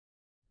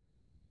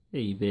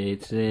Hey babe,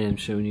 today I'm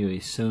showing you a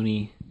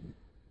Sony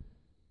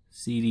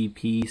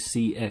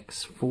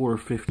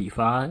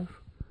CDP-CX455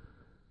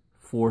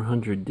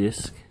 400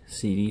 disc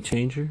CD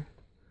changer.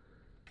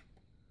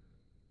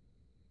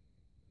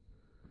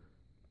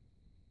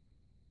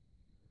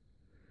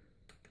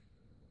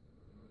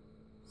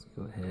 Let's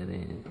go ahead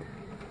and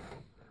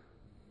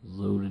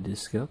load a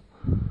disc up.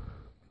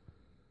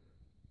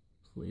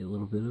 Play a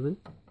little bit of it.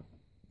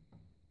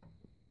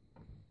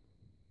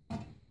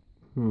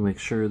 Make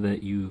sure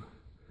that you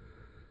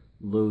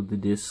load the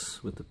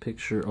discs with the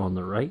picture on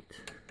the right.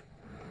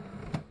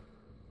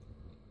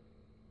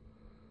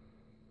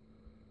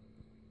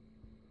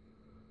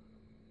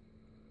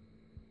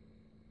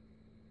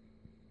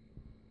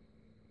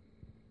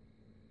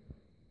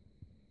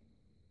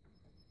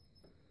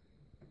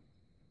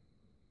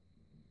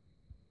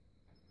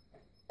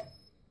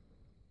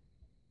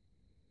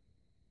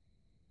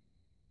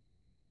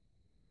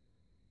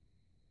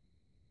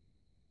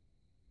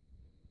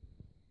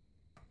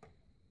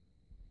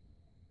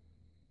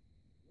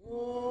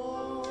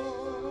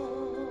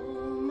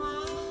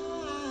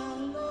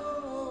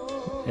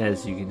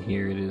 As you can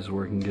hear, it is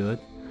working good.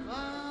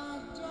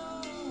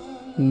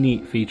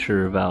 Neat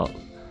feature about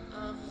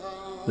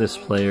this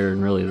player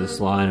and really this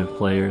line of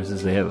players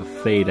is they have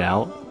a fade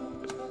out.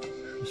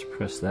 Just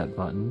press that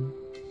button.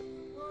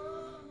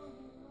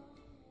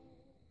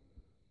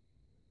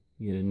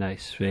 You get a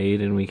nice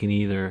fade, and we can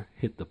either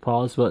hit the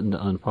pause button to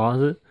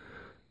unpause it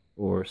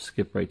or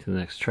skip right to the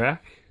next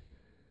track.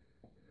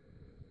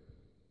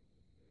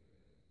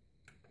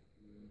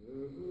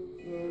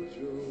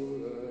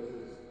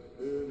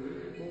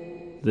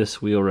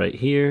 This wheel right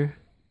here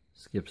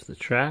skips the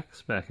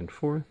tracks back and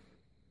forth.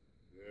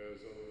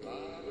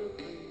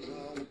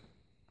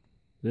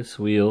 This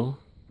wheel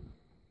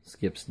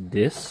skips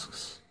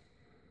discs,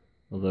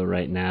 although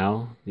right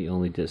now the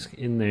only disc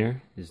in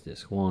there is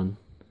disc 1,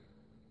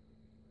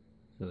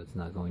 so it's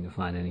not going to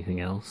find anything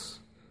else.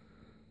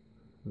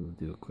 We'll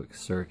do a quick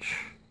search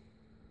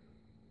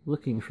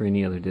looking for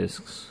any other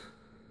discs.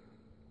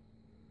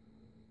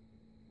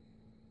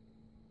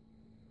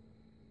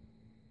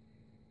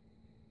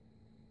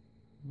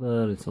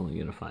 But it's only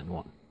going to find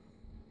one.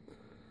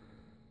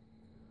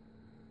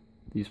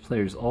 These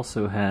players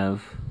also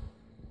have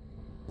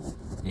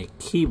a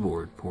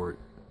keyboard port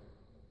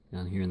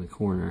down here in the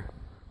corner.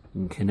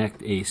 You can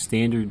connect a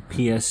standard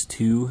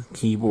PS2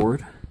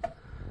 keyboard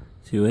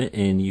to it,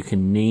 and you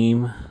can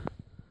name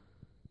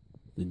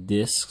the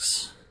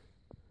discs,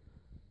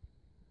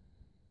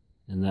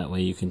 and that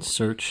way you can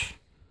search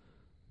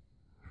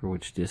for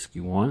which disc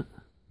you want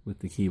with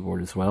the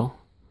keyboard as well.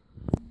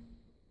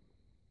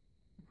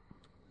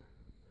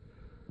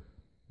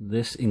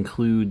 This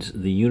includes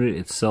the unit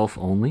itself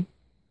only.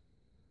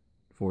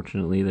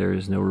 Fortunately, there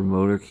is no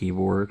remote or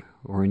keyboard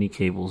or any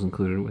cables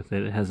included with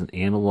it. It has an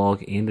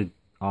analog and an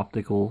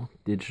optical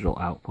digital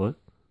output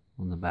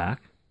on the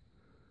back.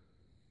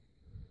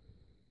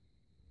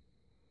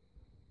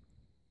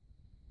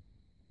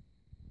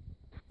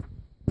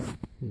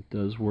 It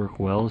does work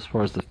well as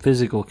far as the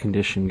physical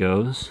condition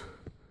goes.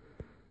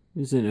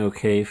 It's in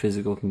okay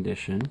physical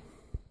condition.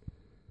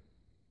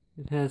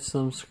 It has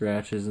some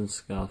scratches and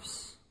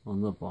scuffs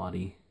on the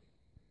body,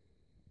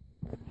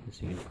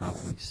 as you can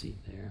probably see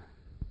there,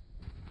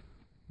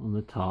 on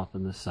the top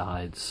and the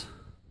sides,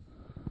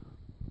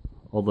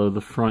 although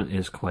the front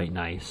is quite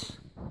nice,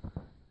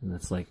 and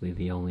that's likely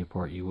the only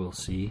part you will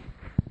see.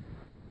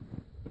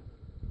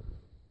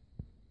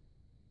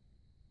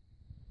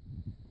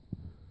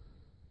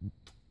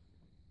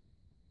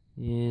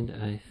 And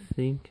I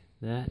think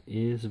that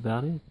is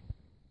about it.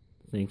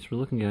 Thanks for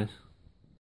looking, guys.